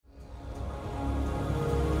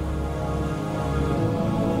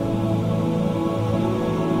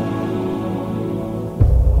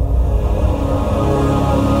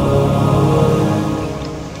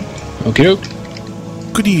you.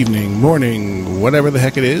 Good evening, morning, whatever the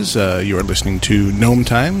heck it is. You are listening to Gnome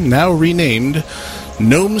Time, now renamed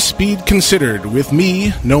Gnome Speed Considered, with me,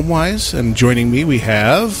 Gnomewise, and joining me we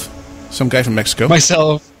have some guy from Mexico.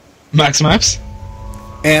 Myself, Max Maps.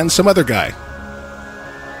 And some other guy.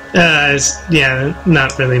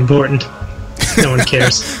 Not really important. No one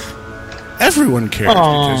cares. Everyone cares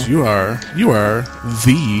because you are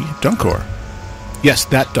the Dunkor. Yes,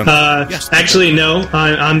 that Dunkor. Actually, no.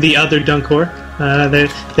 I'm the other Dunkor.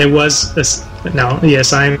 There was no.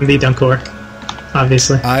 Yes, I am the Dunkor.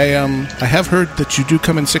 Obviously, I have heard that you do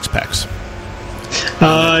come in 6-packs.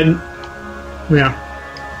 Yeah.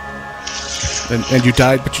 And you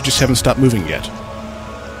died, but you just haven't stopped moving yet.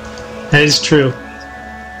 That is true.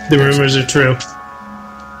 The rumors are true.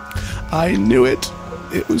 I knew it.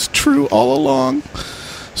 It was true all along.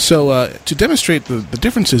 So, to demonstrate the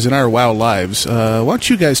differences in our WoW lives, why don't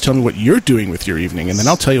you guys tell me what you're doing with your evening, and then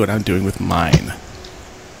I'll tell you what I'm doing with mine.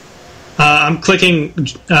 I'm clicking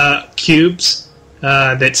cubes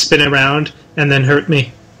that spin around and then hurt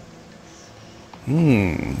me.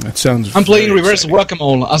 That sounds I'm playing reverse exciting.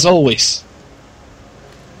 whack-a-mole, as always.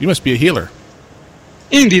 You must be a healer.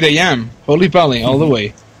 Indeed I am. Holy Pally, all the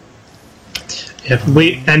way. Yeah,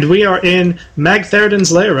 we are in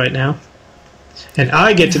Magtheridon's lair right now. And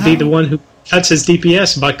I get to be the one who cuts his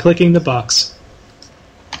DPS by clicking the box.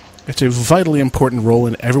 It's a vitally important role,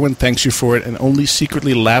 and everyone thanks you for it and only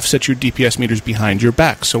secretly laughs at your DPS meters behind your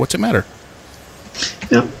back. So what's it matter?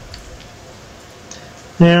 Yep.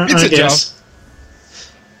 Yeah, It's I a guess.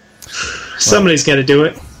 Somebody's got to do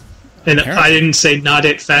it. And Apparently. I didn't say not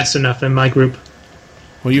it fast enough in my group.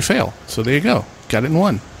 Well, you fail. So there you go. Got it in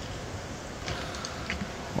one.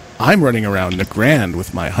 I'm running around Nagrand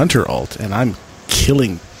with my Hunter ult, and I'm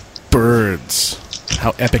killing birds.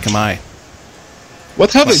 How epic am I?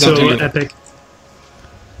 What have I So done to you? epic.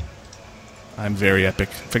 I'm very epic.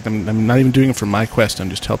 In fact, I'm not even doing it for my quest.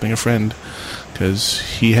 I'm just helping a friend, because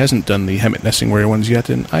he hasn't done the Hemet Nesting Warrior ones yet,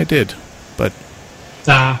 and I did. But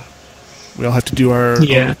we all have to do our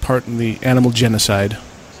own part in the animal genocide.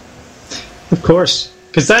 Of course.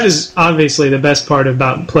 Because that is obviously the best part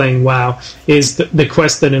about playing WoW, is the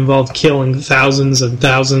quests that involve killing thousands and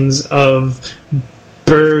thousands of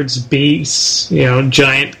birds, beasts,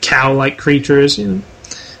 giant cow-like creatures.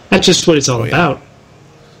 That's just what it's all about.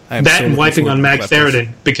 I am That so and looking wiping forward on to Mag Left Us. Theridon,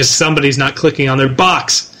 because somebody's not clicking on their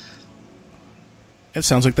box. It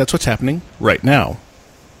sounds like that's what's happening right now.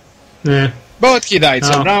 Yeah. But he died,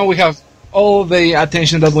 so Oh. now we have all the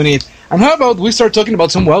attention that we need. And how about we start talking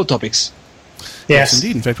about some WoW topics? Yes,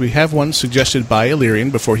 indeed. In fact, we have one suggested by Illyrian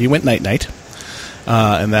before he went night-night,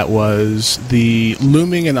 and that was the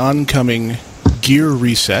looming and oncoming gear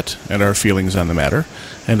reset and our feelings on the matter,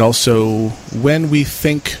 and also when we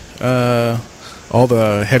think all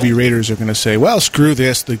the heavy raiders are going to say, well, screw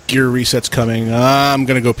this, the gear reset's coming, I'm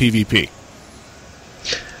going to go PvP.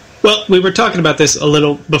 Well, we were talking about this a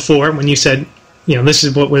little before when you said, this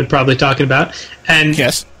is what we're probably talking about. And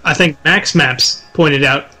Yes. I think Max Maps pointed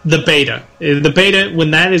out the beta. The beta, when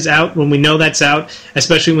that is out, when we know that's out,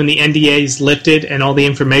 especially when the NDA is lifted and all the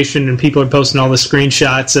information and people are posting all the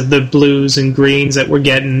screenshots of the blues and greens that we're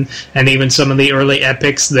getting, and even some of the early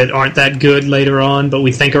epics that aren't that good later on, but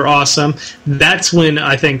we think are awesome, that's when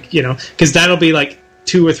I think, because that'll be like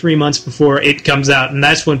 2 or 3 months before it comes out, and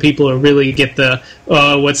that's when people will really get the,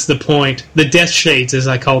 what's the point? The death shades, as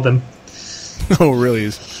I call them. Oh, really?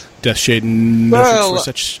 Is Death Shade for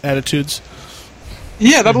such attitudes?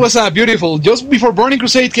 Yeah, that was beautiful. Just before Burning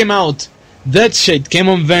Crusade came out, Deathshade came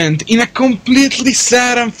on Vent in a completely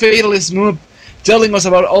sad and fatalist mood, telling us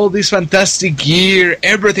about all this fantastic gear,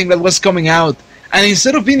 everything that was coming out. And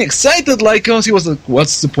instead of being excited like us, he was like,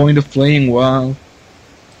 what's the point of playing WoW?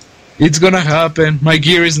 It's gonna happen. My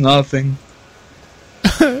gear is nothing.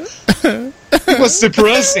 It was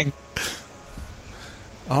depressing.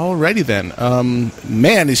 Alrighty then.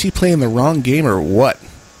 Man, is he playing the wrong game or what?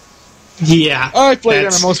 Yeah. I played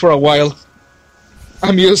MMOs for a while.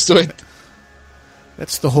 I'm used to it.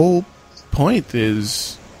 That's the whole point,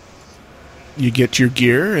 is you get your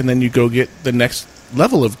gear and then you go get the next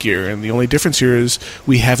level of gear, and the only difference here is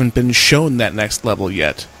we haven't been shown that next level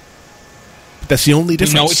yet. But that's the only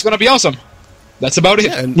difference. No, it's gonna be awesome. That's about it.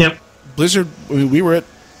 Yeah, and Yep. Blizzard, we were at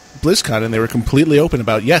BlizzCon and they were completely open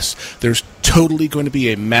about, yes, there's totally going to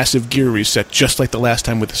be a massive gear reset, just like the last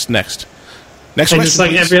time with this next. Next And question, it's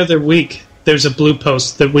like please. every other week, there's a blue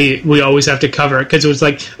post that we always have to cover, because it was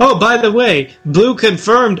like, oh, by the way, blue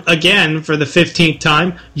confirmed again for the 15th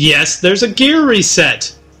time, yes, there's a gear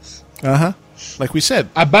reset. Uh-huh. Like we said,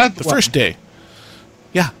 A bad the one. first day.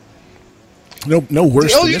 Yeah. No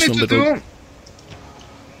worse All than you this need one, to but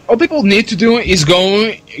do. all people need to do is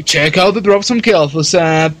go check out the drops from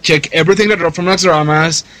Kel'Thuzad, check everything that dropped from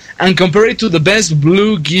Naxxramas, and compare it to the best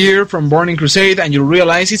blue gear from Burning Crusade, and you'll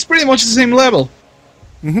realize it's pretty much the same level.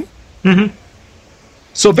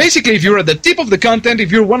 So basically, if you're at the tip of the content,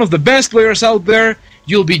 if you're one of the best players out there,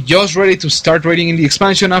 you'll be just ready to start raiding in the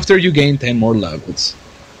expansion after you gain 10 more levels.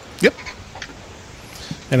 Yep.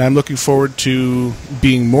 And I'm looking forward to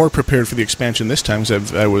being more prepared for the expansion this time,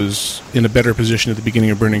 because I was in a better position at the beginning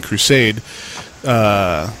of Burning Crusade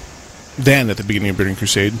than at the beginning of Burning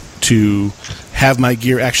Crusade to have my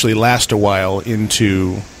gear actually last a while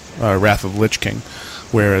into Wrath of the Lich King.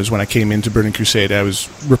 Whereas when I came into Burning Crusade, I was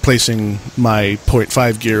replacing my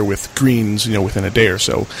 0.5 gear with greens, within a day or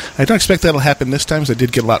so. I don't expect that'll happen this time, because I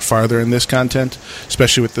did get a lot farther in this content,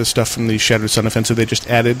 especially with the stuff from the Shattered Sun offensive they just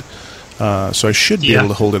added. So I should be able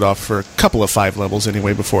to hold it off for a couple of 5 levels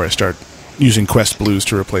anyway before I start using quest blues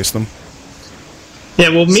to replace them. Yeah,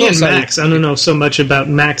 well, me and Max, I don't know so much about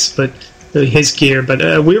Max, but his gear,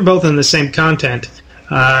 but we were both in the same content.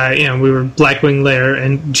 We were Blackwing Lair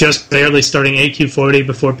and just barely starting AQ40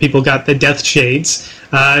 before people got the Death Shades.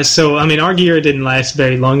 So, our gear didn't last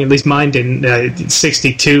very long. At least mine didn't.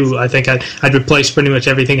 62, I think I'd replaced pretty much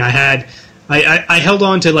everything I had. I held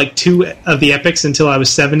on to, 2 of the epics until I was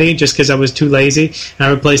 70, just because I was too lazy. And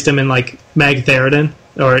I replaced them in, Mag Theroden,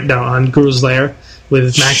 on Gruul's Lair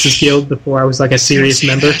with Max's Guild before I was, a serious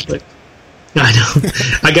member. But I know.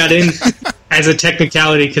 I got in as a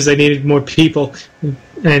technicality because I needed more people.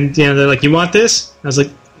 And, they're like, you want this? I was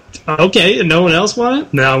like, okay, and no one else want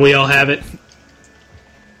it? No, we all have it.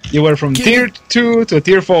 You went from Tier 2 to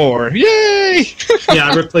Tier 4. Yay! Yeah,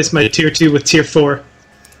 I replaced my Tier 2 with Tier 4.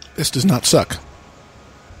 This does not suck.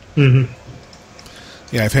 Mm-hmm.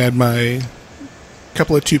 Yeah, I've had my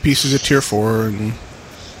couple of 2 pieces of Tier 4, and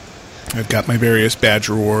I've got my various badge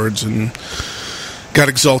rewards, and got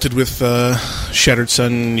exalted with Shattered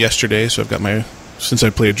Sun yesterday, so I've got since I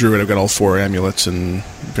play a druid, I've got all 4 amulets and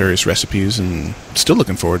various recipes, and still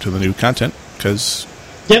looking forward to the new content, because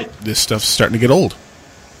this stuff's starting to get old.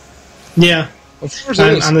 Yeah. Of course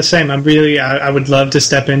I'm the same. I would love to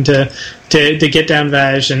step into to get down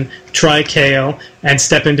Vaj and try Kael and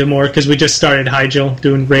step into more, because we just started Hyjal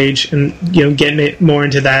doing Rage and getting it more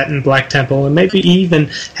into that and Black Temple, and maybe even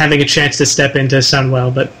having a chance to step into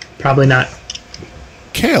Sunwell, but probably not.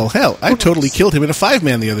 Kael, hell, I totally killed him in a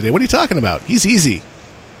 5-man the other day. What are you talking about? He's easy.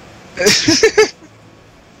 The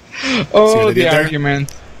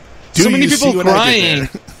argument. So many people crying.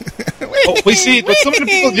 We see it, but so many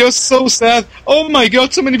people just so sad. Oh my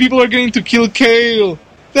god, so many people are going to kill Kael.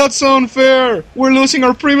 That's unfair. We're losing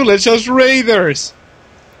our privilege as raiders.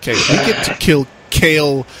 Okay, we get to kill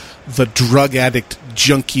Kael, the drug addict,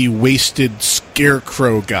 junkie, wasted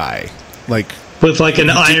scarecrow guy. With an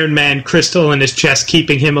Iron Man crystal in his chest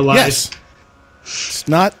keeping him alive. Yes. It's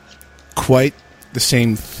not quite the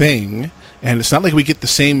same thing, and it's not like we get the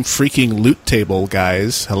same freaking loot table,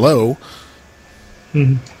 guys. Hello.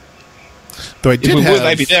 Mm-hmm. Though I'd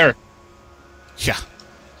be there. Yeah.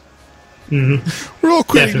 Mm-hmm. We're all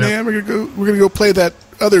quitting, man. We're gonna go play that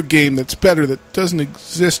other game that's better that doesn't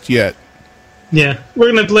exist yet. Yeah,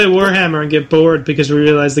 we're gonna play Warhammer and get bored because we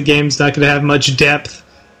realize the game's not gonna have much depth.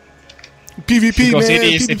 PvP, because man.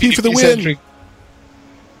 PvP for the win.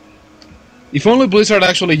 If only Blizzard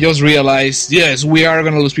actually just realized, yes, we are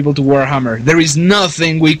going to lose people to Warhammer. There is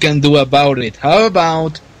nothing we can do about it. How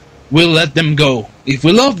about we'll let them go? If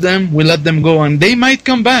we love them, we let them go, and they might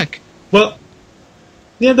come back. Well,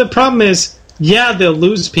 yeah, the problem is, they'll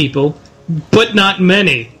lose people, but not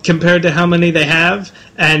many compared to how many they have,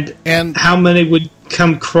 and how many would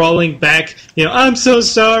come crawling back. I'm so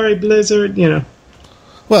sorry, Blizzard.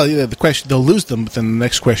 Well, the question, they'll lose them, but then the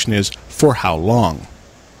next question is, for how long?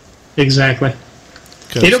 Exactly.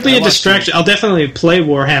 It'll be a distraction. I'll definitely play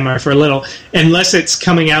Warhammer for a little, unless it's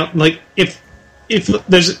coming out, if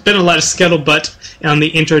there's been a lot of scuttlebutt on the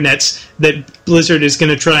internets that Blizzard is going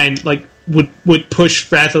to try and, would push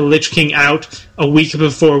Wrath of the Lich King out a week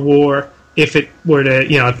before war, if it were to,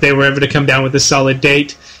 if they were ever to come down with a solid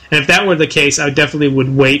date. And if that were the case, I definitely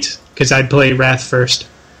would wait, because I'd play Wrath first.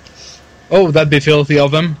 Oh, that'd be filthy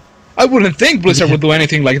of them. I wouldn't think Blizzard would do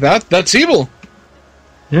anything like that. That's evil.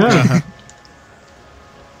 Yeah. Uh-huh.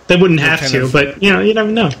 They wouldn't have to, but, you never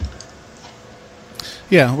know.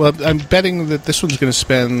 Yeah, well, I'm betting that this one's going to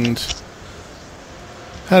spend,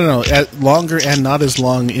 I don't know, longer and not as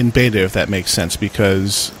long in beta, if that makes sense,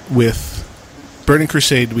 because with Burning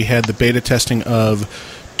Crusade, we had the beta testing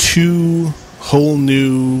of 2 whole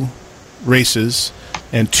new races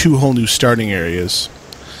and 2 whole new starting areas.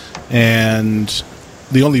 And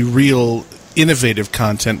the only real innovative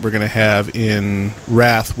content we're going to have in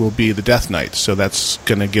Wrath will be the Death Knight. So that's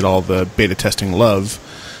going to get all the beta testing love.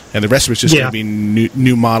 And the rest of it's just going to be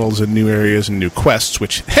new models and new areas and new quests,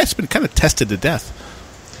 which has been kind of tested to death.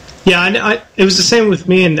 Yeah, it was the same with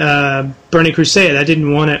me and Burning Crusade. I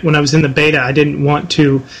didn't want it when I was in the beta. I didn't want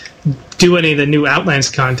to do any of the new Outlands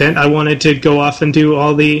content. I wanted to go off and do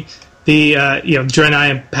all the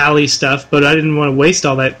Draenei and Pally stuff, but I didn't want to waste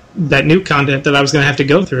all that new content that I was going to have to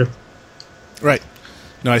go through. Right.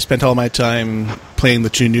 No, I spent all my time playing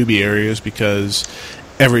the two newbie areas because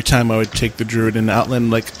every time I would take the Druid in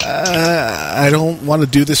Outland, I don't want to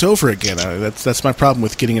do this over again. That's my problem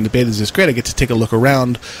with getting into betas. It's great, I get to take a look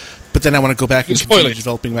around, but then I want to go back and continue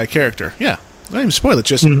developing my character. Yeah, I don't even spoil it.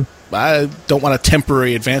 Just I don't want a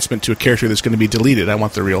temporary advancement to a character that's going to be deleted. I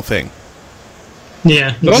want the real thing. Yeah,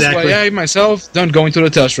 exactly. That's why I myself don't go into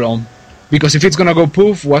the test realm, because if it's going to go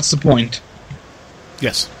poof, what's the point?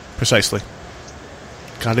 Yes, precisely.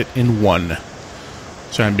 Got it in one.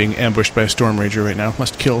 Sorry, I'm being ambushed by a Storm Rager right now.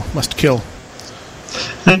 Must kill. Must kill.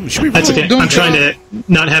 That's okay. I'm trying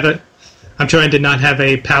to not have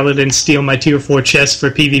a paladin steal my tier 4 chest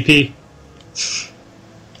for PvP.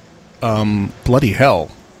 Bloody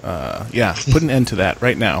hell. Yeah, put an end to that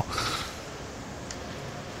right now.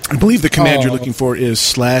 I believe the command you're looking for is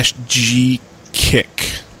 /G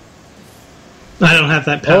kick. I don't have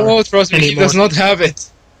that power. Oh, trust me, he does not have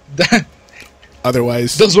it.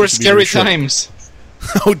 Otherwise, those were scary times.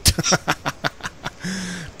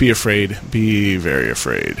 Be afraid. Be very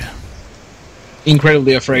afraid.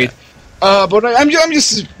 Incredibly afraid. Yeah. But I'm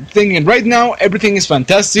just thinking, right now, everything is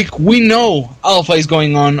fantastic. We know Alpha is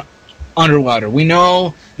going on underwater. We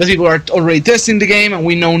know that people are already testing the game, and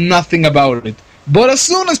we know nothing about it. But as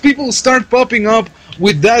soon as people start popping up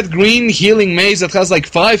with that green healing maze that has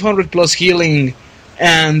 500 plus healing,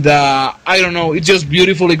 and I don't know, it's just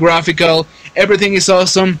beautifully graphical, everything is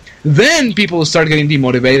awesome, then people start getting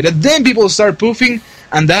demotivated, then people start poofing,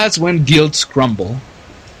 and that's when guilds crumble.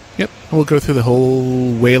 Yep, we'll go through the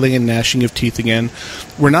whole wailing and gnashing of teeth again.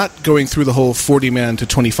 We're not going through the whole 40-man to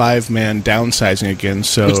 25-man downsizing again,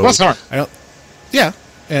 so... Which was hard. Yeah,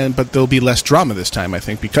 but there'll be less drama this time, I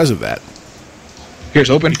think, because of that. Here's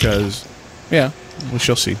hoping. Because, yeah, we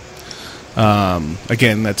shall see.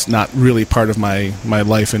 Again, that's not really part of my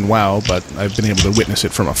life in WoW, but I've been able to witness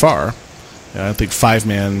it from afar. I think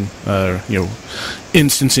 5-man,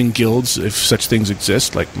 instancing guilds, if such things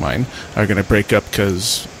exist, like mine, are going to break up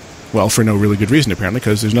because, well, for no really good reason, apparently,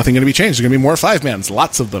 because there's nothing going to be changed. There's going to be more 5-mans,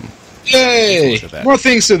 lots of them. Yay! More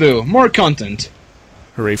things to do, more content.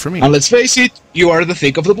 Hooray for me. And let's face it, you are the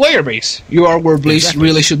thick of the player base. You are where Blizz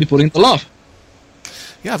really should be putting the love.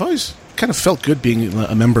 Yeah, I've always kind of felt good being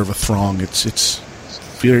a member of a throng. It's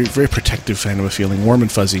very, very protective kind of a feeling, warm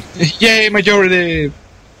and fuzzy. Yay, majority!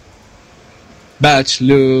 Batch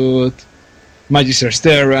loot, Magister's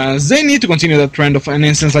Terras. They need to continue that trend of an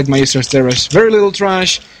instance like Magister's Terras. Very little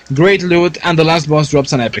trash, great loot, and the last boss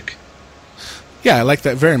drops an epic. Yeah, I like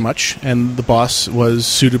that very much, and the boss was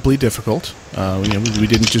suitably difficult. We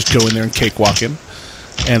didn't just go in there and cakewalk him.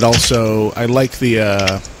 And also, I like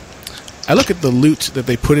I look at the loot that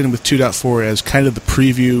they put in with 2.4 as kind of the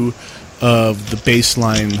preview of the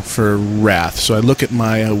baseline for Wrath. So I look at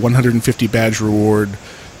my 150 badge reward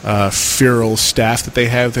feral staff that they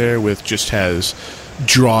have there, with just has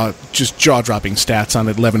jaw-dropping stats on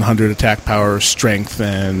it, 1100 attack power, strength,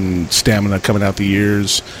 and stamina coming out the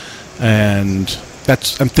ears. And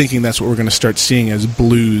I'm thinking that's what we're going to start seeing as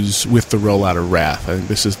blues with the rollout of Wrath. I think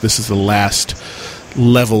this is the last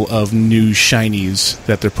level of new shinies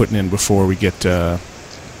that they're putting in before we get the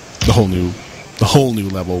whole new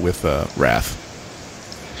level with Wrath.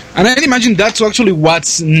 And I imagine that's actually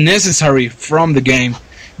what's necessary from the game,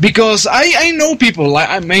 because I know people.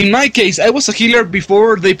 In my case, I was a healer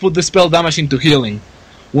before they put the spell damage into healing.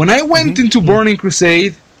 When I went into Burning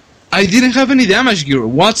Crusade, I didn't have any damage gear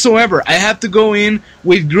whatsoever. I had to go in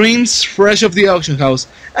with greens fresh off the auction house,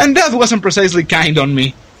 and that wasn't precisely kind on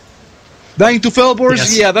me. Dying to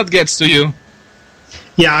Felbors, yeah, that gets to you.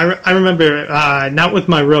 Yeah, I remember, not with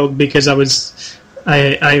my rogue, because I was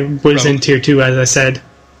in tier 2, as I said.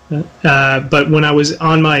 But when I was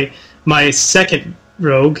on my second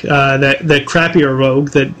rogue, the crappier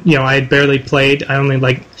rogue that I had barely played, I only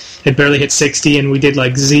had barely hit 60, and we did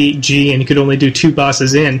Z, G, and you could only do 2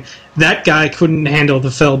 bosses in. That guy couldn't handle the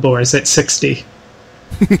Felbors at 60.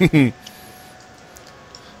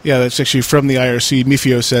 Yeah, that's actually from the IRC.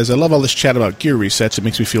 Mifio says, I love all this chat about gear resets. It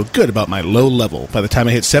makes me feel good about my low level. By the time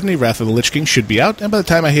I hit 70, Wrath of the Lich King should be out, and by the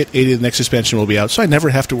time I hit 80, the next expansion will be out, so I never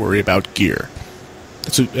have to worry about gear.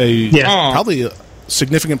 It's probably a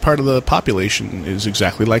significant part of the population is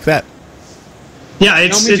exactly like that. Yeah,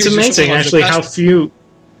 it's amazing actually how few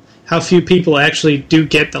people actually do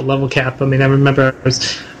get the level cap. I mean, I remember I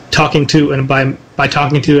was talking to, and by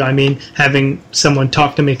talking to I mean having someone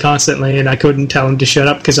talk to me constantly, and I couldn't tell him to shut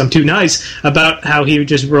up because I'm too nice, about how he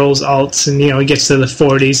just rolls alts and he gets to the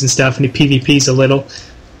 40s and stuff, and he PvPs a little,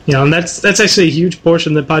 and that's actually a huge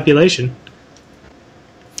portion of the population.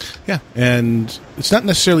 Yeah, and it's not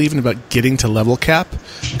necessarily even about getting to level cap,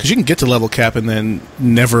 because you can get to level cap and then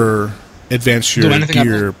never advance your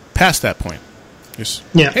gear past that point. Just,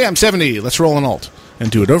 hey, I'm 70, let's roll an alt,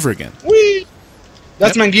 and do it over again. Whee!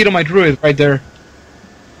 That's Manguito, my druid, right there.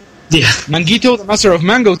 Yeah. Manguito, the master of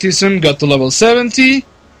Mangotism, got to level 70,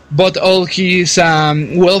 bought all his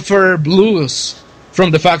welfare blues from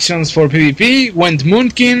the factions for PvP, went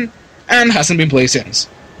Moonkin, and hasn't been played since.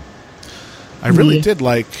 I really did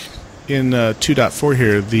like, in 2.4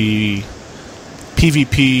 here, the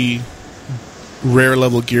PvP rare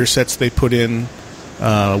level gear sets they put in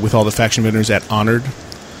with all the faction vendors at Honored.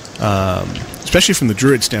 Especially from the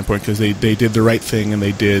Druid standpoint, because they did the right thing and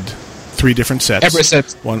they did 3 different sets. Every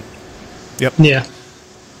set. One. Yep. Yeah.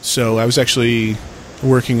 So I was actually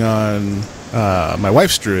working on my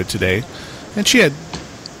wife's Druid today, and she had,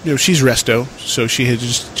 she's resto, so she had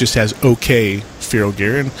just has okay feral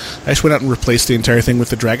gear, and I just went out and replaced the entire thing with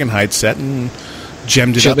the Dragonhide set and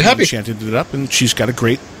gemmed it up and enchanted it up, and she's got a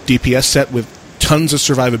great DPS set with tons of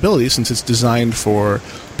survivability since it's designed for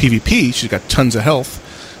PvP. She's got tons of health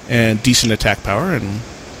and decent attack power, and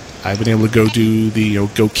I've been able to go do the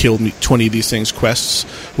go kill 20 of these things quests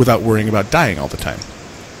without worrying about dying all the time.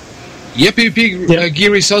 Yeah, PvP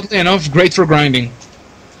gear is oddly enough great for grinding.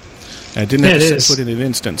 And I didn't have to put in an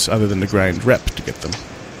instance other than the grind rep to get them.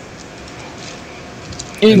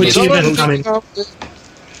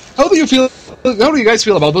 How do you feel? How do you guys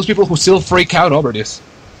feel about those people who still freak out over this?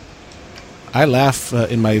 I laugh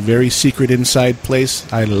in my very secret inside place.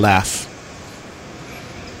 I laugh.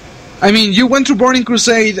 I mean, you went through Burning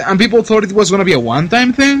Crusade, and people thought it was going to be a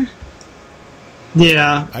one-time thing?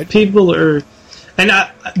 Yeah, people are... And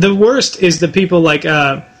the worst is the people like...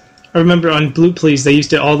 I remember on Blue Please, they used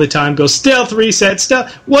to all the time go, stealth reset,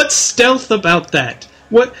 stealth... What's stealth about that?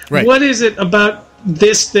 What is it about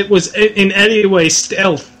this that was in any way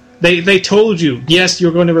stealth? They told you, yes,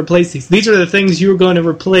 you're going to replace these. These are the things you're going to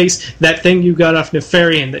replace that thing you got off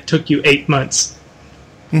Nefarian that took you 8 months.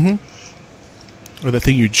 Mm-hmm. Or the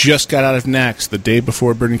thing you just got out of Naxx the day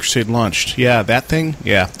before Burning Crusade launched. Yeah, that thing?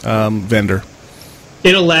 Yeah, vendor.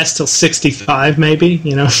 It'll last till 65, maybe,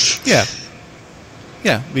 Yeah.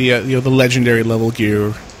 Yeah, the legendary level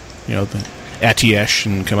gear, the Atiesh,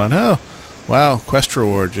 and come on, oh, wow, quest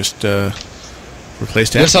reward just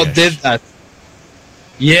replaced Atiesh. Just outdid that.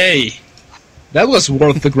 Yay. That was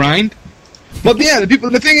worth the grind. But yeah,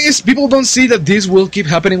 the thing is, people don't see that this will keep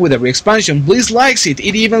happening with every expansion. Blizz likes it.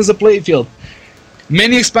 It evens the playfield.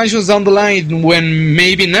 Many expansions down the line, when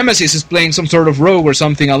maybe Nemesis is playing some sort of rogue or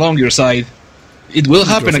something along your side, it will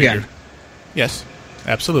happen again. Yes,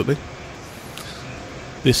 absolutely.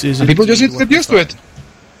 This is. And people just need to get used to it.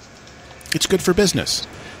 It's good for business.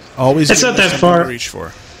 Always. It's not that far. To reach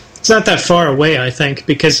for. It's not that far away, I think,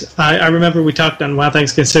 because I remember we talked on Wild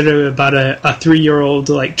Things Considered about a 3-year-old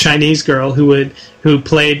like Chinese girl who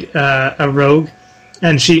played a rogue,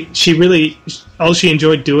 and she really all she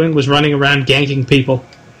enjoyed doing was running around ganking people.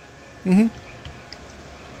 Mm-hmm.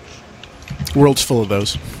 World's full of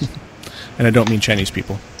those, and I don't mean Chinese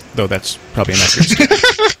people, though that's probably an accurate statement.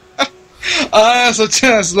 So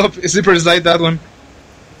Slipper is like that one.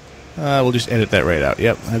 We'll just edit that right out.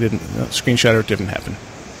 Yep, I didn't. Screenshot it didn't happen.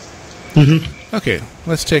 Mm-hmm. Okay,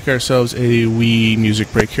 let's take ourselves a wee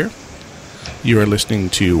music break here. You are listening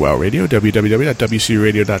to WoW Radio,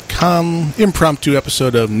 www.wcradio.com, impromptu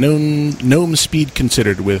episode of Gnome Speed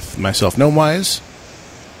Considered with myself, Gnomewise.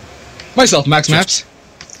 Myself, Max Maps.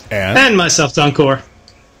 And myself, Dunkor.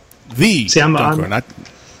 The Dunkor,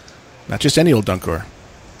 not just any old Dunkor.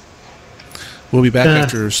 We'll be back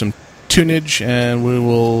after some tunage, and we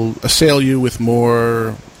will assail you with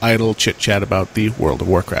more idle chit-chat about the World of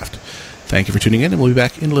Warcraft. Thank you for tuning in, and we'll be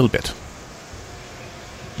back in a little bit.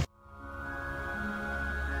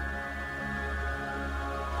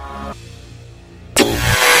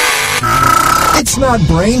 It's not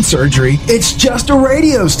brain surgery, it's just a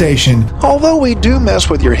radio station. Although we do mess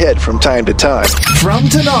with your head from time to time. From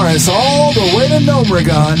Tanaris all the way to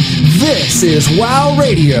Gnomeregan, this is WoW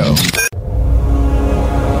Radio.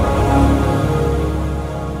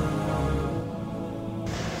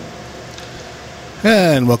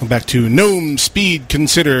 And welcome back to Gnome Speed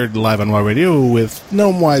Considered, live on WoW Radio with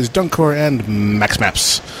Gnomewise, Dunkor, and Max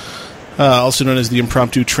Maps. Also known as the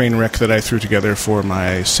impromptu train wreck that I threw together for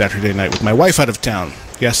my Saturday night with my wife out of town.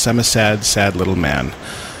 Yes, I'm a sad, sad little man.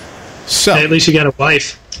 So At least you got a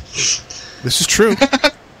wife. this is true.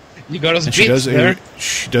 You got us And beat there.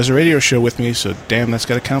 she does a radio show with me, so damn, that's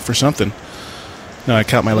got to count for something. No, I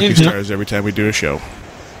count my lucky stars every time we do a show.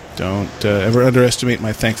 Don't ever underestimate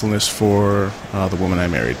my thankfulness for the woman I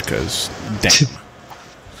married, because damn.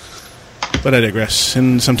 But I digress,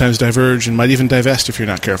 and sometimes diverge, and might even divest if you're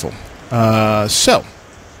not careful. So,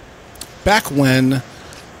 back when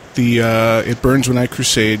the It Burns When I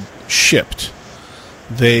Crusade shipped,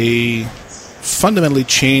 they fundamentally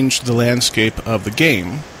changed the landscape of the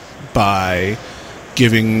game by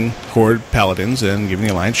giving Horde Paladins and giving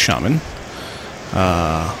the Alliance Shaman.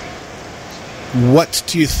 What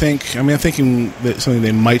do you think? I mean, I'm thinking that something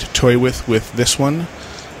they might toy with this one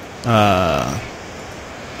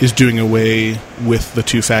is doing away with the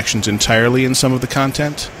two factions entirely in some of the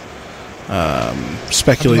content.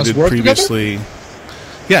 Speculated previously.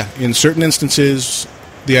 Yeah, in certain instances,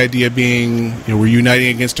 the idea being, we're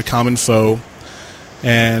uniting against a common foe,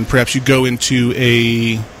 and perhaps you go into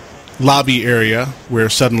a lobby area where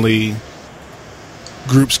suddenly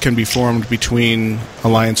groups can be formed between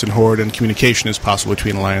Alliance and Horde, and communication is possible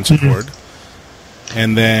between Alliance and Horde.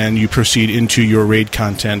 And then you proceed into your raid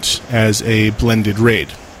content as a blended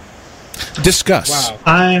raid. Discuss.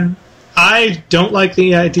 Wow. I don't like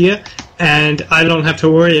the idea, and I don't have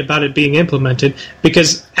to worry about it being implemented,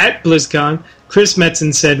 because at BlizzCon, Chris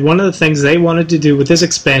Metzen said one of the things they wanted to do with this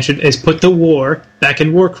expansion is put the war back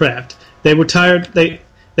in Warcraft. They were tired.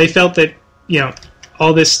 They felt that,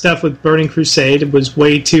 all this stuff with Burning Crusade was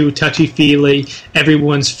way too touchy-feely,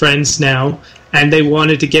 everyone's friends now, and they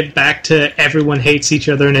wanted to get back to everyone hates each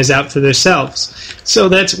other and is out for themselves. So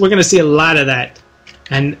we're going to see a lot of that.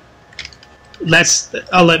 And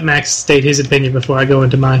I'll let Max state his opinion before I go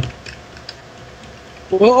into mine.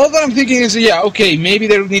 Well, all that I'm thinking is, maybe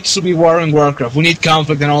there needs to be war in Warcraft. We need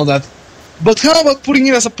conflict and all that. But how about putting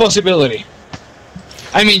it as a possibility?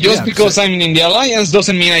 I mean, just because I'm in the Alliance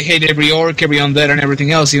doesn't mean I hate every orc, every undead, and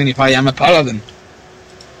everything else, even if I am a paladin.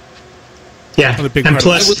 Yeah, and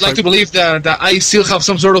plus, I would like to believe that I still have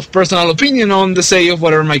some sort of personal opinion on the say of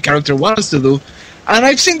whatever my character wants to do. And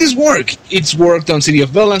I've seen this work. It's worked on City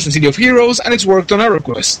of Balance and City of Heroes, and it's worked on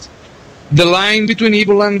EverQuest. The line between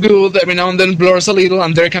evil and good every now and then blurs a little,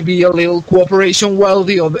 and there can be a little cooperation while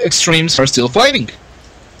the other extremes are still fighting.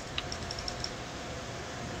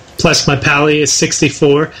 Plus, my Pally is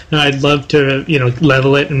 64, and I'd love to,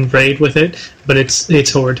 level it and raid with it, but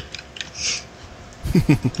it's Horde.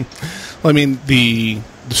 Well, I mean, the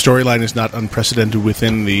storyline is not unprecedented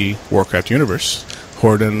within the Warcraft universe.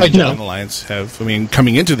 Horde and Alliance have,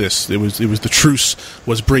 coming into this, it was the truce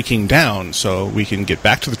was breaking down, so we can get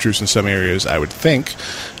back to the truce in some areas, I would think.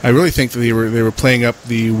 I really think that they were playing up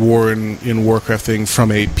the war in Warcraft thing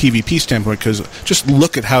from a PvP standpoint, because just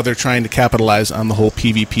look at how they're trying to capitalize on the whole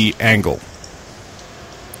PvP angle.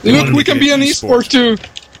 Look, we can be an esport too.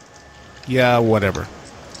 Yeah, whatever.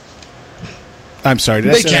 I'm sorry,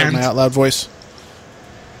 did I say that in my out loud voice?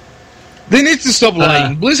 They need to stop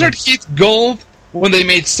lying. Blizzard hit gold when they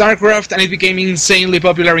made StarCraft, and it became insanely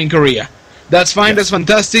popular in Korea. That's fine, that's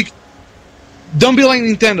fantastic. Don't be like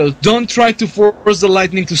Nintendo. Don't try to force the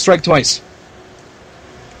lightning to strike twice.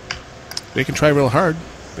 They can try real hard.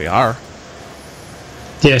 They are.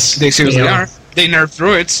 Yes. They seriously are. They nerfed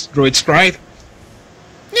druids. Druids cried.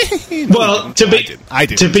 Well,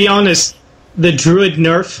 to be honest, the druid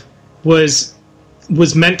nerf was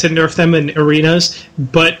meant to nerf them in arenas,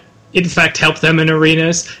 but in fact helped them in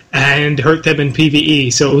arenas and hurt them in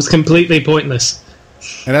PvE, so it was completely pointless.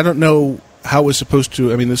 And I don't know how it was supposed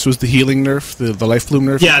to... this was the healing nerf, the Life Bloom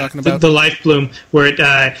nerf you're talking about? The Life Bloom, where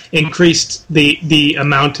it increased the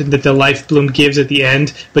amount that the Life Bloom gives at the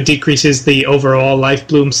end, but decreases the overall Life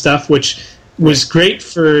Bloom stuff, which was great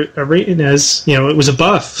for arenas. It was a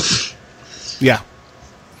buff. Yeah.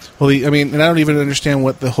 Well, and I don't even understand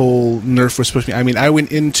what the whole nerf was supposed to be. I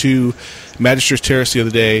went into Magister's Terrace the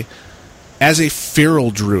other day as a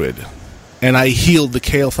feral druid, and I healed the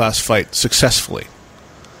Kael'thas fight successfully.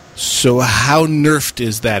 So how nerfed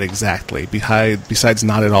is that exactly, besides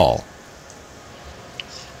not at all?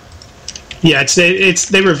 Yeah,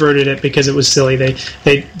 they reverted it because it was silly.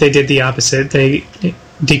 They did the opposite. They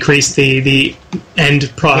decreased the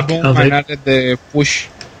end proc of it. Added the push.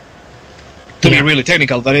 To be really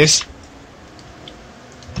technical, that is.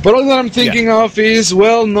 But all that I'm thinking of is,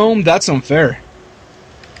 Gnome, that's unfair.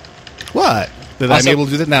 What? That I'm able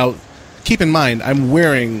to do that? Now, keep in mind, I'm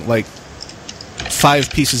wearing,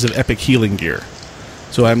 5 pieces of epic healing gear.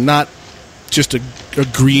 So I'm not just a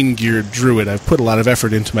green-geared druid. I've put a lot of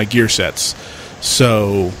effort into my gear sets.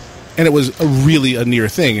 So, and it was a near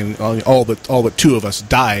thing, and all but two of us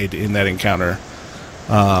died in that encounter.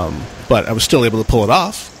 But I was still able to pull it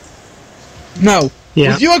off. Now,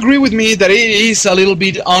 Yeah. would you agree with me that it is a little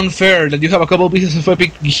bit unfair that you have a couple pieces of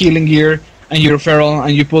epic healing gear and you're feral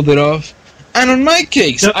and you pulled it off? And on my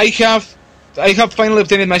case, Yep. I have finally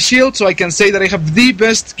obtained my shield, so I can say that I have the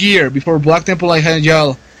best gear. Before Black Temple I had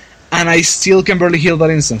Yal, and I still can barely heal that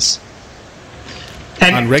instance.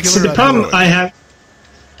 And On regular so the or problem heroic? I have,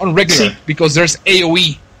 On regular, See- because there's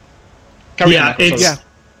AoE. Carry Yeah, on, sorry. it's- Yeah.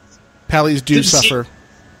 Pallies do Did you see- suffer.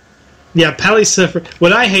 yeah, Pally suffer.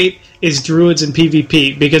 What I hate is druids in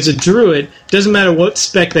PvP, because a druid, doesn't matter what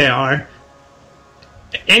spec they are,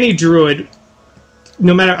 any druid,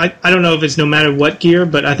 no matter, I don't know if it's no matter what gear,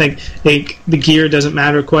 but I think the gear doesn't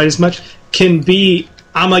matter quite as much, can be,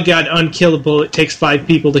 oh my god, unkillable, it takes 5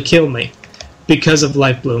 people to kill me, because of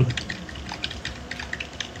Life Bloom.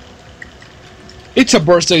 It's a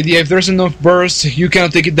burst idea. If there's enough burst, you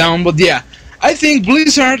cannot take it down. But yeah, I think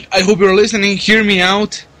Blizzard, I hope you're listening, hear me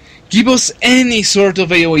out. Give us any sort of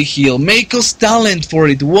AoE heal. Make us talent for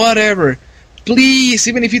it, whatever. Please,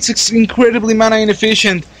 even if it's incredibly mana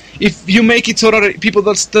inefficient, if you make it so that people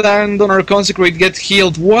that stand on our consecrate get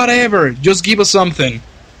healed, whatever, just give us something.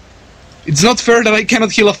 It's not fair that I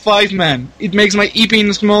cannot heal a 5-man. It makes my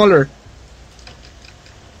EP smaller.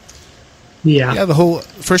 Yeah, the whole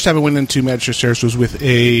first time I went into Magister Terrace was with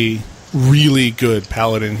a really good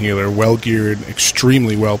paladin healer, well geared,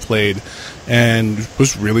 extremely well played, and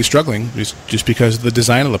was really struggling just because of the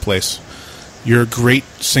design of the place. You're great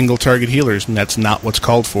single target healers, and that's not what's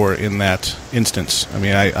called for in that instance. I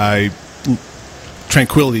mean,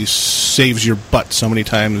 Tranquility saves your butt so many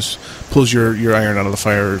times, pulls your iron out of the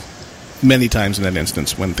fire many times in that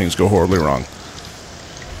instance when things go horribly wrong.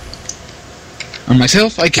 On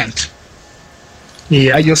myself, I can't.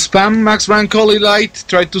 Yeah, I just spam max rank Holy Light,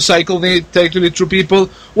 try to cycle the technically through people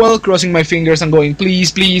while crossing my fingers and going,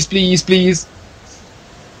 please, please, please, please.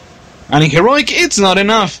 And in Heroic, it's not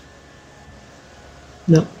enough.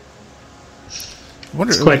 no. I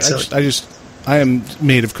wonder, It's quite silly. I am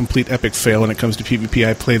made of complete epic fail when it comes to PvP.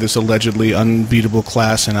 I play this allegedly unbeatable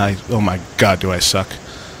class, and oh my god, do I suck.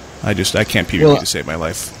 I can't PvP Well, to save my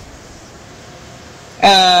life.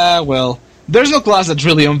 Well, there's no class that's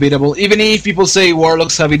really unbeatable. Even if people say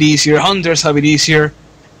Warlocks have it easier, Hunters have it easier,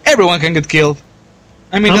 everyone can get killed.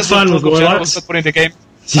 I mean, I'm that's fine what with Shadow Warlocks. was put in the game.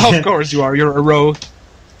 Yeah. Of course you are, you're a rogue.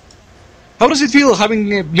 How does it feel having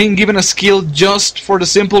been given a skill just for the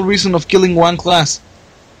simple reason of killing one class?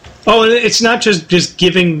 Oh, and it's not just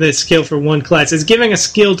giving the skill for one class. It's giving a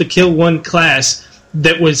skill to kill one class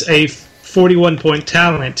that was a 41-point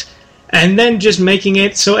talent, and then just making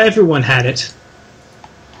it so everyone had it.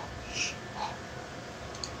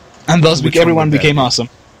 And thus Which one everyone would that became be? awesome.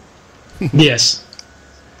 Yes.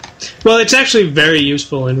 Well, it's actually very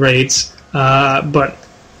useful in raids, but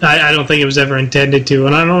I don't think it was ever intended to,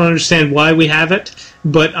 and I don't understand why we have it,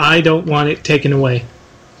 but I don't want it taken away.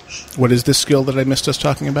 What is this skill that I missed us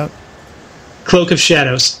talking about? Cloak of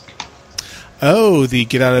Shadows. Oh, the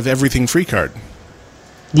get out of everything free card.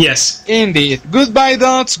 Yes. Indeed. Goodbye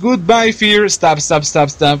dots, goodbye fear, stab, stab,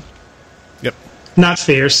 stab, stab. Yep. Not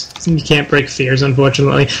fears. You can't break fears,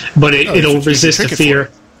 unfortunately, but Oh, it'll you can resist a trick it for fear.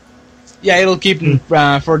 it. Yeah, it'll keep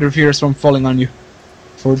further fears from falling on you.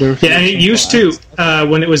 Further Yeah, and fears it from used falling.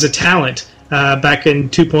 to, when it was a talent, back in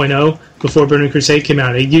 2.0, before Burning Crusade came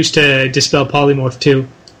out, it used to dispel Polymorph too.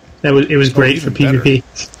 It was great for even better.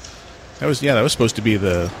 PvP. That was supposed to be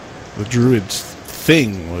the druid's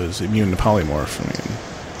thing, was immune to polymorph. I mean,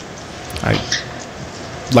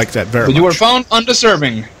 I like that very But much. you were found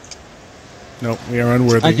undeserving. No, we are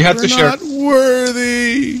unworthy. And you had We're to share. not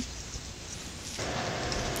worthy.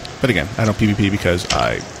 But again, I don't PvP because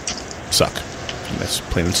I suck. And that's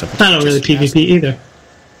plain and simple. I don't really Just PvP either.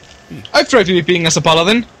 I've tried PvPing as a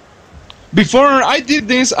paladin. Before I did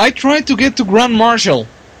this, I tried to get to Grand Marshal.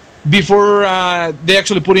 Before they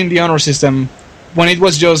actually put in the honor system. When it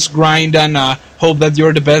was just grind and hope that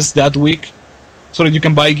you're the best that week. So that you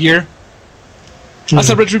can buy gear. As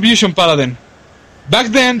a retribution paladin. Back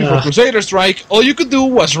then, before Crusader Strike, all you could do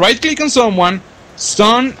was right-click on someone,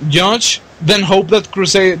 stun, judge, then hope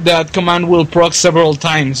that command will proc several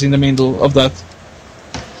times in the middle of that.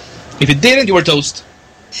 If it didn't, you were toast.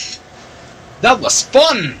 That was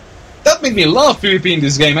fun! That made me love PvP in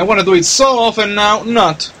this game. I want to do it so often now,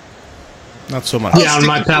 not. Not so much. Yeah, on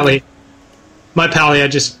my pally. My pally,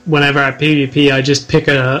 whenever I PvP, I just pick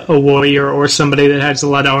a warrior or somebody that has a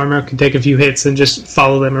lot of armor, can take a few hits, and just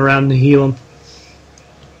follow them around and heal them.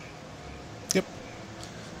 Yep.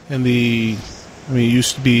 And it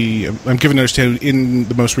used to be... I'm given to understand in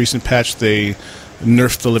the most recent patch they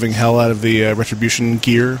nerfed the living hell out of the Retribution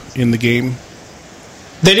gear in the game.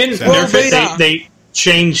 They didn't nerf it. They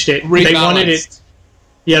changed it. Rebalanced. They wanted it.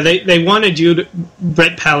 Yeah, they wanted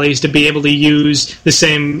Ret Pallies to be able to use the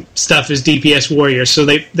same stuff as DPS warriors. So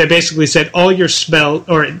they basically said all your spell,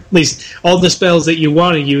 or at least all the spells that you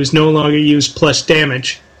want to use, no longer use plus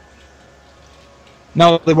damage.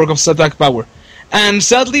 Now they work off attack power. And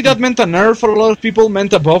sadly that meant a nerf for a lot of people,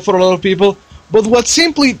 meant a buff for a lot of people. But what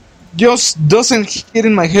simply just doesn't hit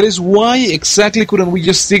in my head is why exactly couldn't we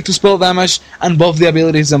just stick to spell damage and buff the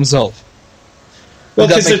abilities themselves? Well,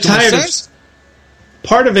 because they're tired of...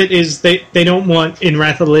 Part of it is they don't want, in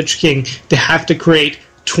Wrath of the Lich King, to have to create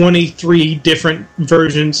 23 different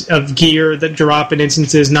versions of gear that drop in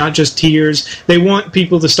instances, not just tiers. They want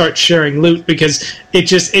people to start sharing loot because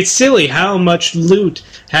it's silly how much loot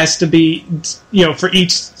has to be, for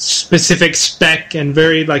each specific spec and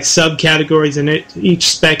very subcategories in it. Each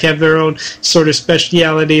spec have their own sort of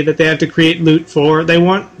speciality that they have to create loot for. They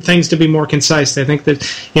want things to be more concise. They think that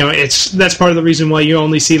that's part of the reason why you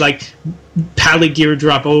only see Pally gear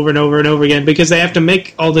drop over and over and over again, because they have to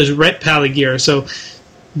make all this Ret Pally gear. So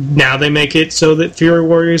now they make it so that Fury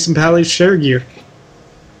Warriors and Pallies share gear.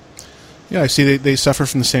 Yeah, I see they suffer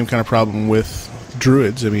from the same kind of problem with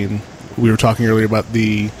Druids. I mean, we were talking earlier about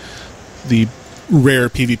the rare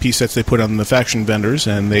PvP sets they put on the faction vendors,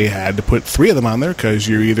 and they had to put 3 of them on there because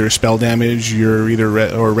you're either spell damage, you're either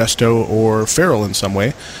resto or feral in some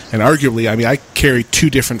way. And arguably, I carry 2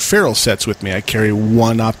 different feral sets with me. I carry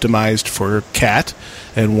one optimized for cat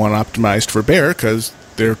and one optimized for bear because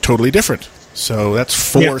they're totally different. So that's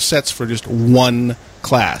 4 sets for just one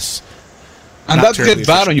class. And that gets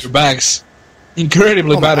bad on your bags.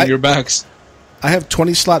 Incredibly bad on your bags. I have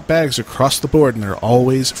 20 slot bags across the board, and they're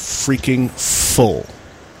always freaking full.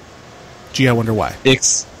 Gee, I wonder why.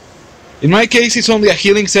 In my case, it's only a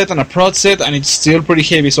healing set and a prot set, and it's still pretty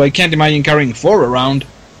heavy, so I can't imagine carrying 4 around.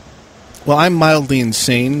 Well, I'm mildly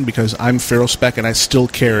insane because I'm feral spec, and I still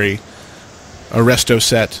carry a resto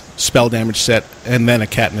set, spell damage set, and then a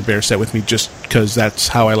cat and a bear set with me just because that's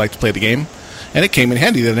how I like to play the game. And it came in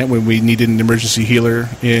handy that when we needed an emergency healer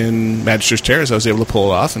in Magister's Terrace, I was able to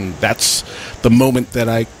pull it off, and that's the moment that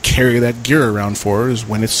I carry that gear around for, is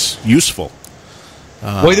when it's useful.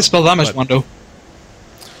 Why the spell damage one, though?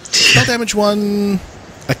 Spell damage one,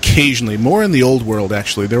 occasionally. More in the old world,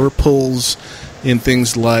 actually. There were pulls in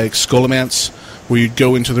things like Scholomance, where you'd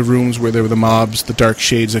go into the rooms where there were the mobs, the dark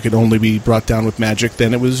shades that could only be brought down with magic.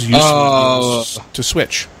 Then it was useful to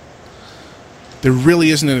switch. There really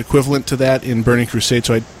isn't an equivalent to that in Burning Crusade,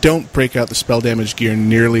 so I don't break out the spell damage gear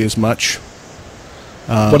nearly as much.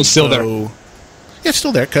 But it's still there. Yeah, it's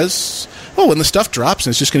still there, because, when the stuff drops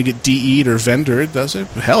and it's just going to get DE'd or vendored, does it?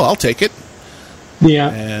 Hell, I'll take it. Yeah.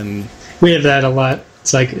 And we have that a lot.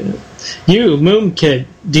 It's like, you, Moon Kid,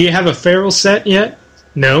 do you have a feral set yet?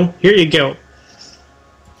 No? Here you go.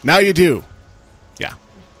 Now you do. Yeah.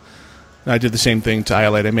 I did the same thing to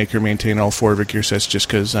Iolite. I make her maintain all 4 of her gear sets just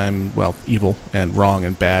because I'm, evil and wrong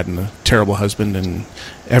and bad and a terrible husband. And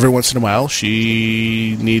every once in a while,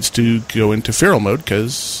 she needs to go into feral mode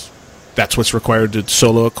because that's what's required to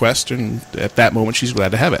solo a quest. And at that moment, she's glad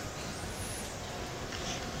to have it.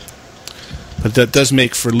 But that does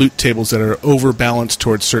make for loot tables that are overbalanced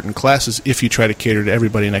towards certain classes if you try to cater to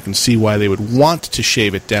everybody, and I can see why they would want to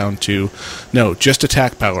shave it down to, no, just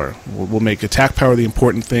attack power. We'll make attack power the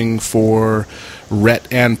important thing for Ret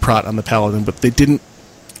and Prot on the Paladin, but they didn't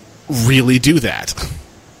really do that.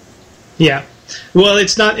 Yeah. Well,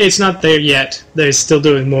 it's not there yet. They're still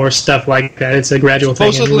doing more stuff like that. It's a gradual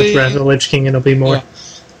thing, and with Wrath of the Lich King it'll be more.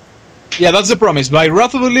 Yeah, that's the promise. By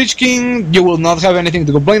Wrath of the Lich King, you will not have anything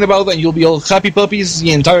to complain about, and you'll be all happy puppies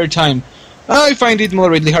the entire time. I find it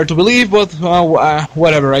moderately hard to believe, but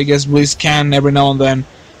whatever. I guess Blizz can, every now and then,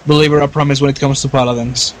 deliver a promise when it comes to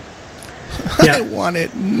Paladins. Yeah. I want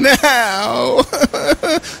it now!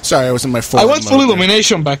 Sorry, I was in my full I want full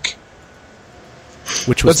illumination back.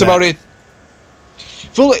 Which was That's about it.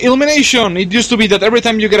 Full illumination. It used to be that every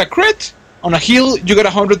time you get a crit on a heal, you get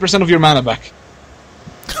 100% of your mana back.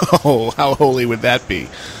 Oh, how holy would that be?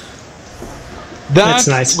 That's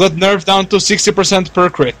nice. Got nerfed down to 60% per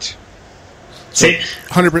crit. So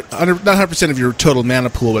 100, not 100% of your total mana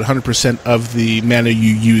pool, but 100% of the mana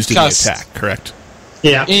you used in the attack, correct?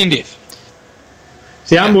 Yeah. Indeed.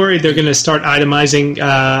 See, I'm worried they're going to start itemizing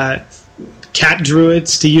cat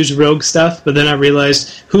druids to use rogue stuff, but then I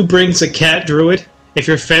realized, who brings a cat druid? If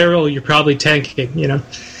you're feral, you're probably tanking,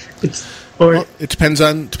 Well, it depends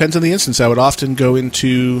on the instance. I would often go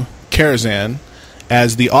into Karazhan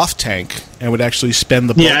as the off tank and would actually spend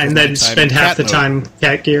the bulk of and my then time spend in half cat the mode. time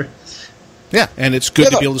cat gear. Yeah, and it's good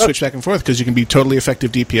to be able to switch back and forth because you can be totally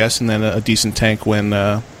effective DPS and then a decent tank when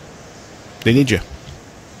they need you.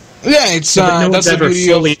 Yeah, it's But no that's one's the ever beauty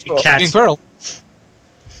fully of cat. Infernal.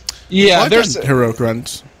 Yeah, Well, I've there's done heroic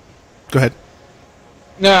runs. Go ahead.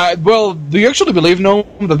 well, do you actually believe now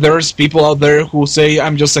that there's people out there who say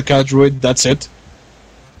I'm just a cat druid, that's it?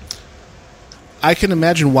 I can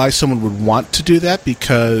imagine why someone would want to do that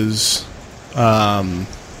because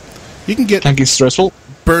you can get Tank is stressful.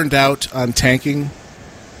 burned out on tanking,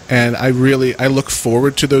 and I look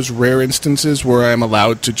forward to those rare instances where I'm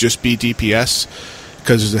allowed to just be DPS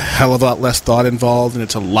because there's a hell of a lot less thought involved and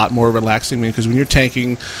it's a lot more relaxing. Because when you're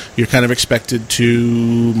tanking, you're kind of expected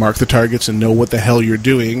to mark the targets and know what the hell you're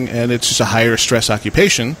doing, and it's just a higher stress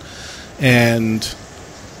occupation. And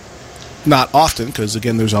not often, because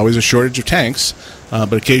again, there's always a shortage of tanks,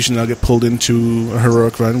 but occasionally I'll get pulled into a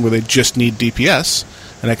heroic run where they just need DPS,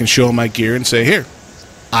 and I can show them my gear and say, here,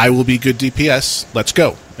 I will be good DPS, let's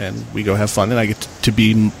go. And we go have fun, and I get to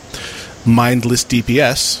be mindless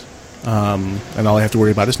DPS, and all I have to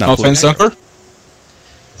worry about is not pulling. Offense sucker?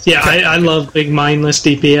 Yeah, I love big mindless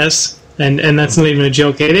DPS, and that's not even a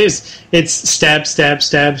joke. It's stab, stab,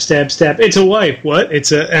 stab, stab, stab. It's a wipe. What?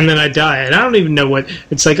 And then I die, and I don't even know what.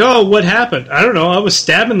 It's like, oh, what happened? I don't know. I was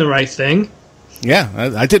stabbing the right thing.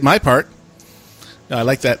 Yeah, I did my part. I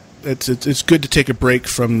like that. It's good to take a break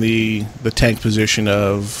from the tank position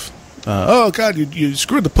of, oh god, you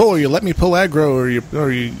screwed the pull, or you let me pull aggro,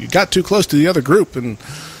 or you got too close to the other group, and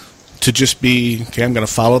to just be, okay, I'm going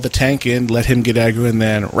to follow the tank in, let him get aggro, and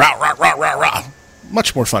then rah rah rah rah rah.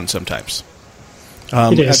 Much more fun sometimes.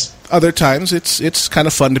 It is. At other times, it's kind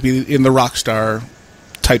of fun to be in the Rockstar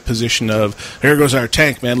type position of, here goes our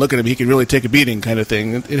tank, man, look at him, he can really take a beating kind of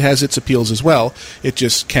thing. It has its appeals as well. It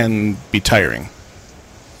just can be tiring.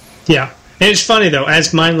 Yeah, and it's funny though.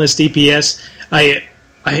 As mindless DPS, I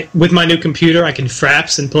with my new computer, I can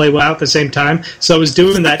fraps and play WoW at the same time. So I was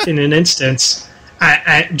doing that in an instance,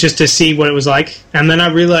 just to see what it was like, and then I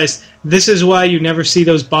realized this is why you never see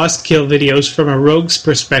those boss kill videos from a rogue's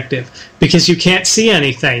perspective, because you can't see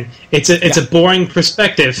anything. It's a boring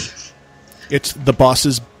perspective. It's the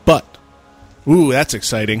boss's butt. Ooh, that's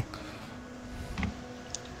exciting.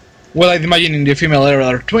 Well, I'd imagine in the female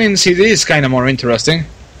era twins, it is kind of more interesting.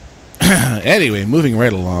 Anyway, moving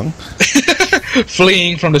right along.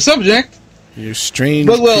 Fleeing from the subject. You strange,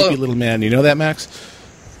 But, well, creepy little man. You know that, Max?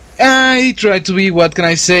 I try to be, what can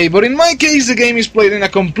I say, but in my case the game is played in a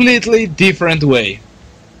completely different way.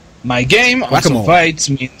 My game on some fights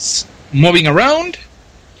means moving around,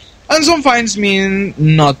 and some fights mean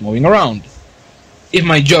not moving around. If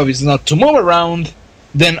my job is not to move around,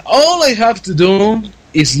 then all I have to do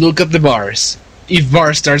is look at the bars. If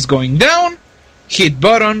bar starts going down, hit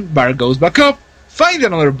button, bar goes back up, find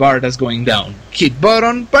another bar that's going down, hit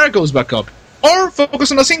button, bar goes back up, or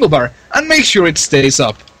focus on a single bar and make sure it stays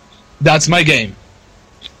up. That's my game.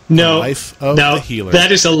 No, life of no, the healer.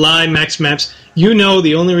 That is a lie, Max Maps. You know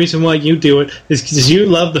the only reason why you do it is because you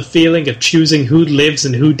love the feeling of choosing who lives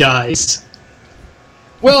and who dies.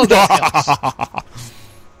 Well, that helps.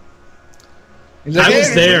 I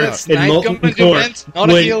was there in Molten Core. Not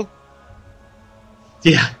a heal.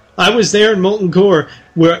 Yeah, I was there in Molten Core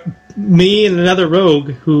where me and another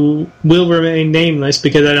rogue, who will remain nameless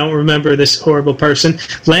because I don't remember this horrible person,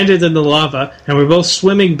 landed in the lava, and we're both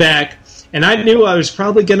swimming back, and I knew I was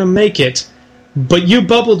probably going to make it, but you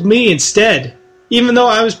bubbled me instead, even though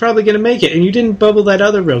I was probably going to make it, and you didn't bubble that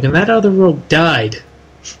other rogue, and that other rogue died.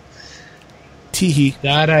 Teehee.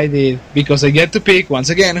 That I did, because I get to pick, once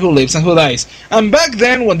again, who lives and who dies. And back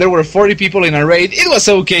then, when there were 40 people in a raid, it was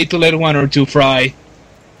okay to let one or two fry.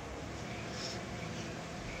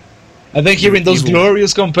 I think hearing those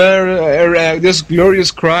glorious those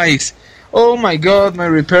glorious cries, oh my god, my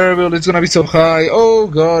repair bill is gonna be so high, oh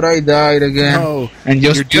god, I died again. No, and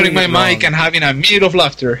just muting my wrong. mic and having a minute of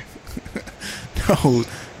laughter.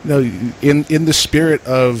 No, in the spirit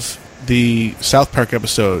of the South Park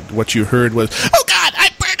episode, what you heard was, oh god,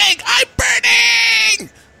 I'm burning!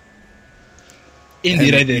 Indeed,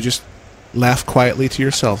 and I did. You just laugh quietly to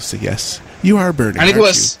yourself, say, yes, you are burning, and it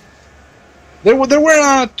was... There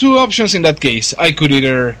were two options in that case. I could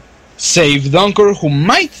either save Dunker, who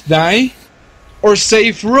might die, or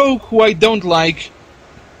save Rogue, who I don't like,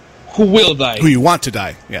 who will die. Who you want to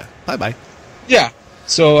die, yeah. Bye-bye. Yeah.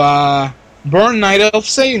 So, burn Night Elf,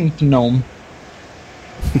 Saint Gnome.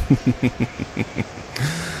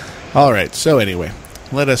 Alright, so anyway,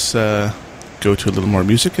 let us go to a little more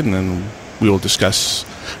music, and then we will discuss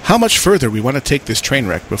how much further we want to take this train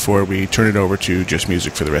wreck before we turn it over to just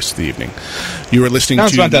music for the rest of the evening. You are listening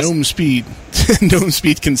Sounds to fantastic. Gnome Speed, Gnome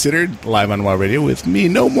Speed Considered, live on WoW Radio with me,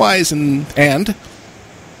 Gnomewise, and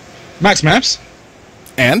Max Maps.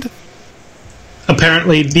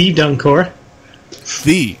 Apparently, the Dunkor.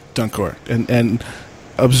 The Dunkor, and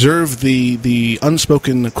observe the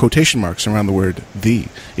unspoken quotation marks around the word the.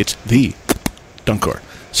 It's the Dunkor.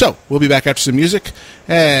 So, we'll be back after some music,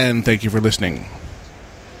 and thank you for listening.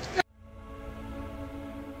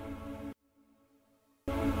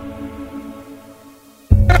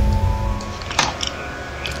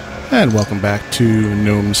 And welcome back to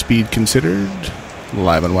Gnome Speed Considered,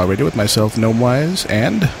 live on WoW Radio with myself, Gnomewise,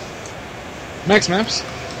 and... Max Maps.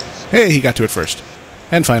 Hey, he got to it first.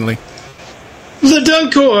 And finally... The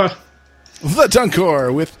Dunkor! The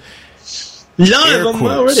Dunkor with... Live Air on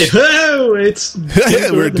quotes. already. Whoa, it's...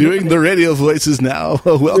 We're doing the radio voices now.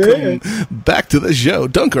 Welcome back to the show.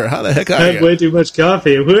 Dunkor, how the heck I are had you? way too much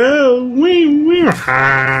coffee. Whoa, wee.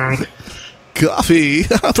 Coffee.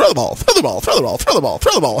 Throw the ball, throw the ball, throw the ball, throw the ball,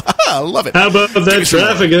 throw the ball. I love it. How about Give that me some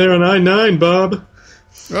traffic there on I-9, Bob?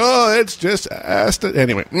 Oh, it's just asked it.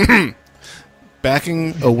 Anyway,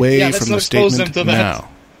 backing away Yeah, let's from not the expose them statement to that. now.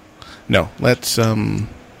 No, let's,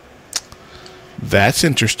 that's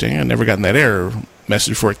interesting. I've never gotten that error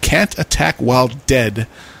message before. Can't attack while dead,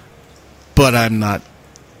 but I'm not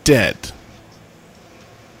dead.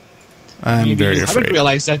 I'm Maybe very you afraid. haven't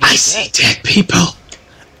realized that. I see dead people.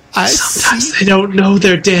 I Sometimes they don't know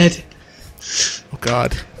they're dead. Oh,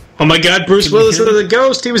 God. Oh my god, Bruce Can you Willis hear was a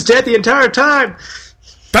ghost. He was dead the entire time.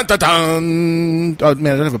 Dun, dun, dun. Oh,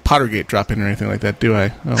 man, I don't have a Pottergate drop in or anything like that, do I?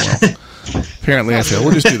 Oh, well. Apparently I failed.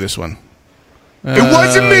 We'll just do this one. It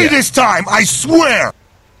wasn't me this time, I swear!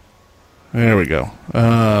 There we go.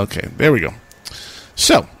 Okay, there we go.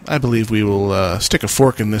 So, I believe we will stick a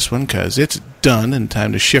fork in this one because it's done and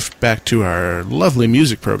time to shift back to our lovely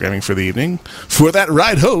music programming for the evening for that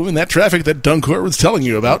ride home in that traffic that Dunkor was telling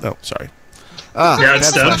you about. Oh, sorry.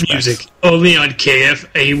 Non-stop flashbacks. music. Only on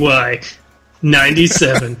KFAY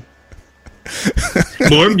 97.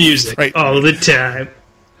 More music Right. all the time.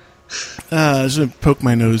 I was going to poke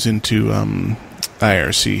my nose into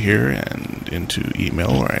IRC here and into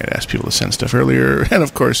email where I had asked people to send stuff earlier. And,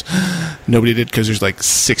 of course, nobody did because there's like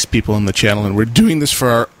 6 people on the channel, and we're doing this for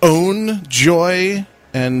our own joy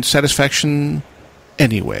and satisfaction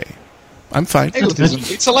anyway. I'm fine. Egotism.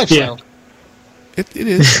 It's a lifestyle. It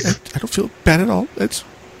is. I don't feel bad at all. I'll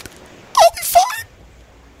be fine.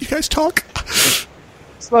 You guys talk.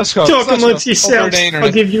 Let's go. Talk Let's amongst go. Over yourselves. the I'll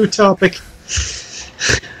internet. give you a topic.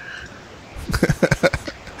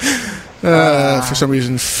 For some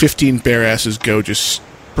reason, 15 bare asses go just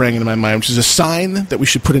sprang into my mind, which is a sign that we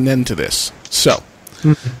should put an end to this. So,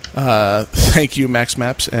 thank you, Max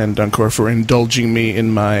Maps and Dunkor, for indulging me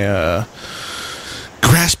in my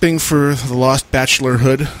grasping for the lost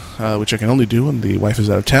bachelorhood, which I can only do when the wife is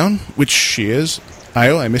out of town, which she is.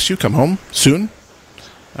 Io, I miss you. Come home soon.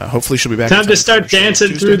 Hopefully she'll be back. Time in to start for the show dancing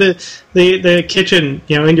Tuesday. through the kitchen,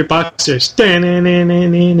 in your boxers.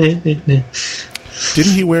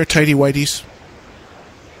 Didn't he wear tighty whities?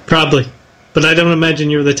 Probably. But I don't imagine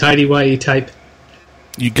you're the tidy-whitey type.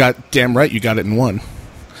 You got damn right. You got it in one.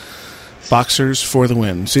 Boxers for the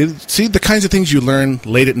win. See the kinds of things you learn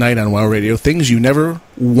late at night on WoW Radio. Things you never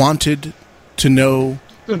wanted to know.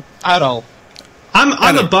 At all.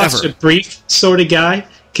 I'm a boxer ever. brief sort of guy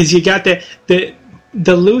because you got the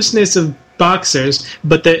looseness of boxers,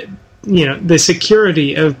 but the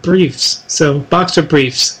security of briefs. So boxer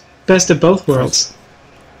briefs, best of both worlds.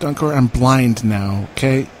 Dunkor, I'm blind now.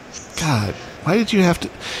 Okay, God, why did you have to?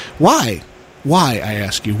 Why? I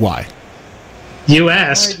ask you why? You Why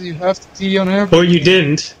asked, do you have to pee on air? or you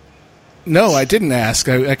didn't. No, I didn't ask.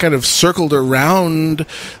 I kind of circled around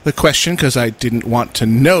the question because I didn't want to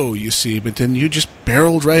know, you see, but then you just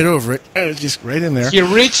barreled right over it. Just right in there. He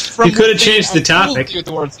reached from. You could have within changed the and pulled topic. you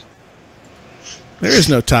towards it. There is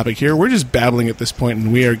no topic here. We're just babbling at this point,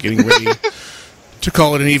 and we are getting ready to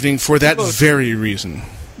call it an evening for that very reason.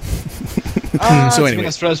 It's anyway. been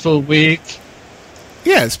a stressful week.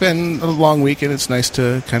 Yeah, it's been a long week, and it's nice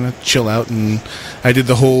to kind of chill out. And I did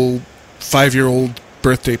the whole 5-year-old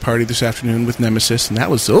birthday party this afternoon with Nemesis, and that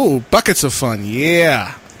was, buckets of fun.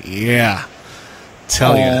 Yeah.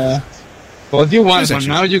 Tell ya. Well, you want Yes, one, actually.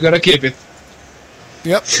 now you gotta keep it.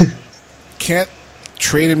 Yep. Can't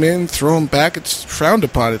trade him in, throw him back. It's frowned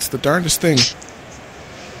upon. It's the darndest thing.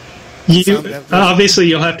 Obviously,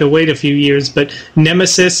 you'll have to wait a few years, but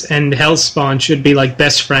Nemesis and Hellspawn should be like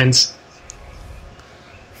best friends.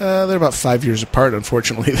 They're about 5 years apart,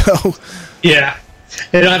 unfortunately, though. Yeah,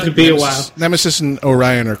 It'll have to be a while. Nemesis and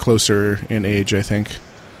Orion are closer in age, I think.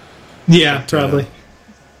 Yeah, probably.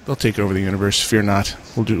 They'll take over the universe. Fear not.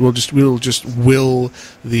 We'll just will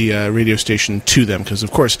the radio station to them, because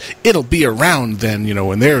of course it'll be around then.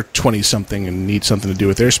 When they're 20-something and need something to do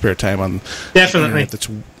with their spare time on definitely internet that's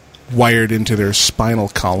wired into their spinal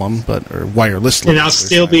column, or wireless. And I'll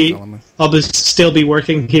still be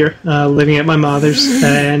working here, living at my mother's,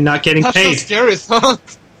 and not getting paid. That's a scary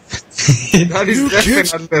thought. That is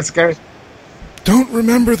definitely scary. Don't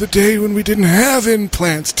remember the day when we didn't have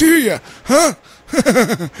implants, do you? Huh?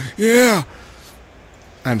 Yeah.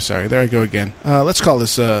 I'm sorry. There I go again. Let's call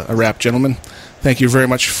this a wrap, gentlemen. Thank you very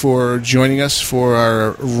much for joining us for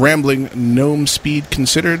our rambling Gnome Speed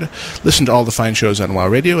Considered. Listen to all the fine shows on WoW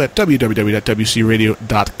Radio at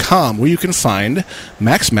www.wcradio.com, where you can find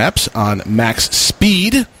Max Maps on Max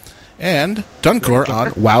Speed and Dunkor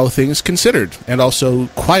on WoW Things Considered, and also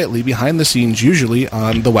quietly behind the scenes, usually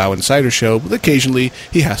on the WoW Insider Show, but occasionally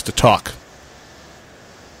he has to talk.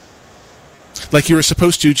 Like you were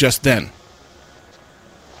supposed to just then.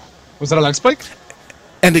 Was that a lag spike?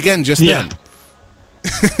 And again, just then.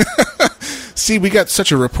 See, we got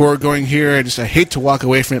such a rapport going here. I hate to walk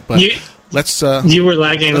away from it, but let's... you were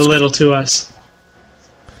lagging a little to us.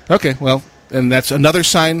 Okay, well, and that's another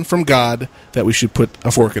sign from God that we should put a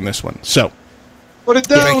fork in this one. So, put it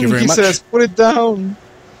down, thank you very much. Says, put it down.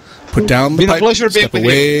 Put down the Been pipe, a pleasure step being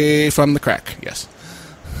away from the crack. Yes.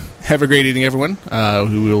 Have a great evening, everyone.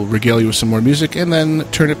 We will regale you with some more music and then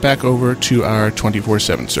turn it back over to our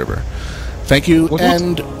 24/7 server. Thank you,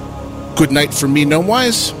 and good night from me,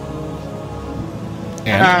 Gnomewise.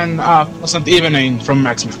 And pleasant evening from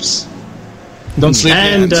Max Maps. Don't sleep.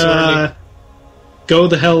 And go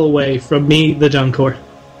the hell away from me, the Dunkor.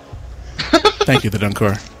 Thank you, the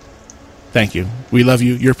Dunkor. Thank you. We love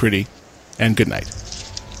you. You're pretty. And good night.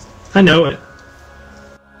 I know it.